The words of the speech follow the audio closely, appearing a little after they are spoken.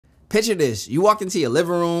Picture this, you walk into your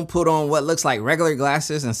living room, put on what looks like regular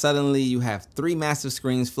glasses, and suddenly you have 3 massive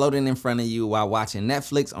screens floating in front of you while watching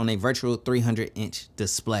Netflix on a virtual 300-inch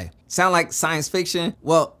display. Sound like science fiction?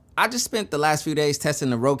 Well, I just spent the last few days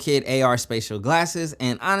testing the Rokid AR Spatial glasses,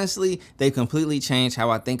 and honestly, they've completely changed how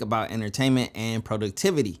I think about entertainment and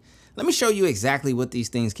productivity. Let me show you exactly what these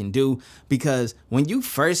things can do, because when you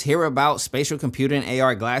first hear about spatial computing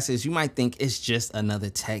AR glasses, you might think it's just another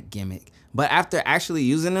tech gimmick. But after actually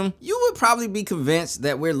using them, you would probably be convinced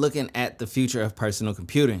that we're looking at the future of personal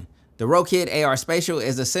computing. The Rokid AR Spatial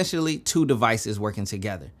is essentially 2 devices working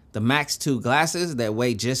together. The Max 2 glasses that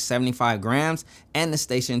weigh just 75 grams and the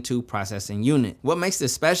Station 2 processing unit. What makes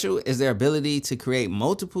this special is their ability to create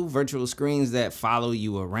multiple virtual screens that follow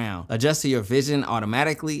you around, adjust to your vision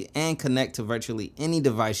automatically, and connect to virtually any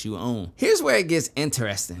device you own. Here's where it gets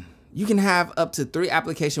interesting. You can have up to 3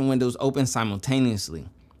 application windows open simultaneously.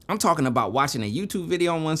 I'm talking about watching a YouTube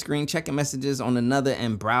video on one screen, checking messages on another,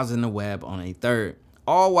 and browsing the web on a third.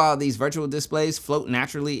 All while these virtual displays float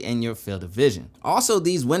naturally in your field of vision. Also,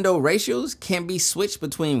 these window ratios can be switched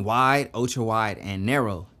between wide, ultra wide, and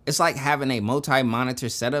narrow. It's like having a multi-monitor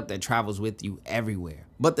setup that travels with you everywhere.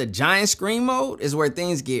 But the giant screen mode is where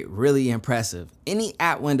things get really impressive. Any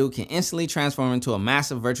app window can instantly transform into a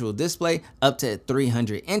massive virtual display up to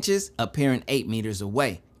 300 inches, appearing 8 meters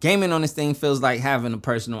away. Gaming on this thing feels like having a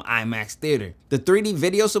personal IMAX theater. The 3D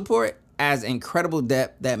video support adds incredible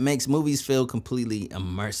depth that makes movies feel completely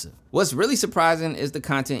immersive. What's really surprising is the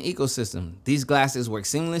content ecosystem. These glasses work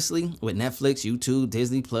seamlessly with Netflix, YouTube,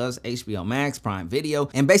 Disney+, HBO Max, Prime Video,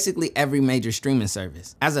 and basically every major streaming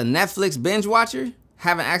service. As a Netflix binge watcher,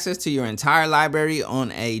 having access to your entire library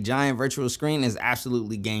on a giant virtual screen is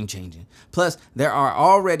absolutely game-changing. Plus, there are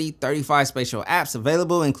already 35 spatial apps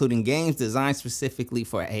available, including games designed specifically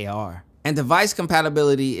for AR. And device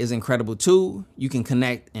compatibility is incredible too. You can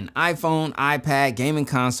connect an iPhone, iPad, gaming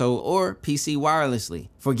console, or PC wirelessly.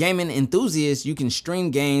 For gaming enthusiasts, you can stream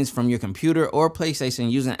games from your computer or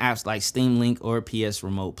PlayStation using apps like Steam Link or PS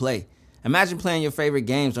Remote Play. Imagine playing your favorite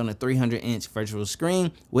games on a 300-inch virtual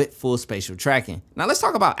screen with full spatial tracking. Now let's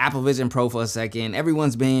talk about Apple Vision Pro for a second.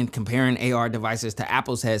 Everyone's been comparing AR devices to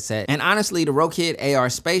Apple's headset, and honestly, the Rokid AR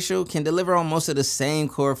Spatial can deliver on most of the same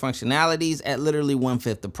core functionalities at literally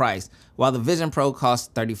 1/5 the price. While the Vision Pro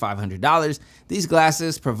costs $3,500, these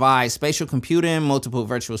glasses provide spatial computing, multiple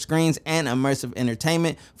virtual screens, and immersive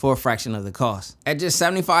entertainment for a fraction of the cost. At just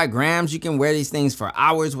 75 grams, you can wear these things for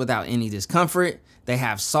hours without any discomfort. They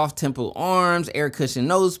have soft temple arms, air cushion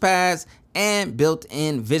nose pads, and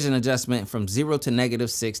built-in vision adjustment from 0 to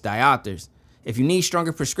 -6 diopters. If you need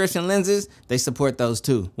stronger prescription lenses, they support those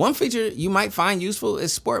too. One feature you might find useful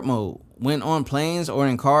is sport mode. When on planes or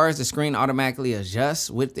in cars, the screen automatically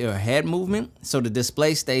adjusts with your head movement, so the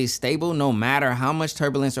display stays stable no matter how much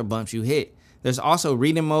turbulence or bumps you hit. There's also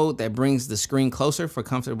reading mode that brings the screen closer for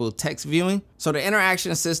comfortable text viewing. So the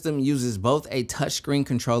interaction system uses both a touchscreen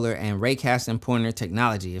controller and raycast and pointer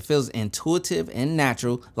technology. It feels intuitive and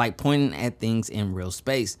natural, like pointing at things in real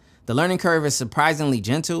space. The learning curve is surprisingly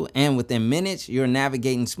gentle, and within minutes, you're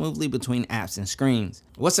navigating smoothly between apps and screens.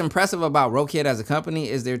 What's impressive about Rokid as a company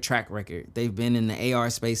is their track record. They've been in the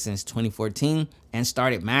AR space since 2014 and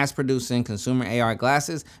started mass producing consumer AR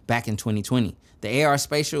glasses back in 2020. The AR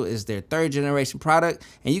Spatial is their 3rd generation product,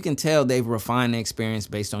 and you can tell they've refined the experience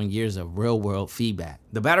based on years of real-world feedback.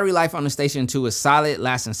 The battery life on the Station 2 is solid,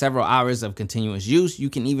 lasting several hours of continuous use. You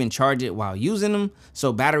can even charge it while using them,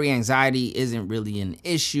 so battery anxiety isn't really an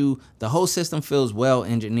issue. The whole system feels well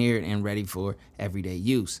engineered and ready for everyday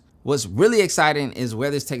use. What's really exciting is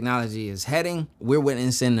where this technology is heading. We're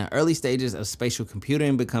witnessing the early stages of spatial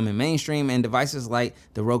computing becoming mainstream, and devices like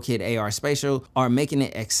the Rokid AR Spatial are making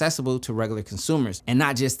it accessible to regular consumers and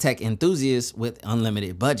not just tech enthusiasts with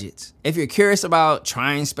unlimited budgets. If you're curious about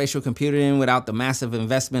trying spatial computing without the massive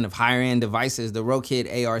investment of higher-end devices, the Rokid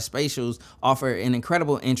AR Spatials offer an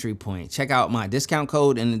incredible entry point. Check out my discount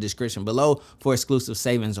code in the description below for exclusive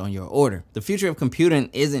savings on your order. The future of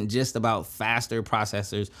computing isn't just about faster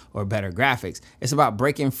processors or better graphics. It's about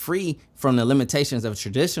breaking free from the limitations of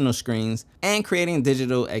traditional screens and creating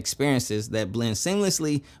digital experiences that blend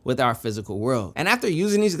seamlessly with our physical world. And after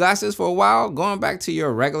using these glasses for a while, going back to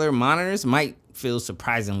your regular monitors might feel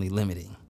surprisingly limiting.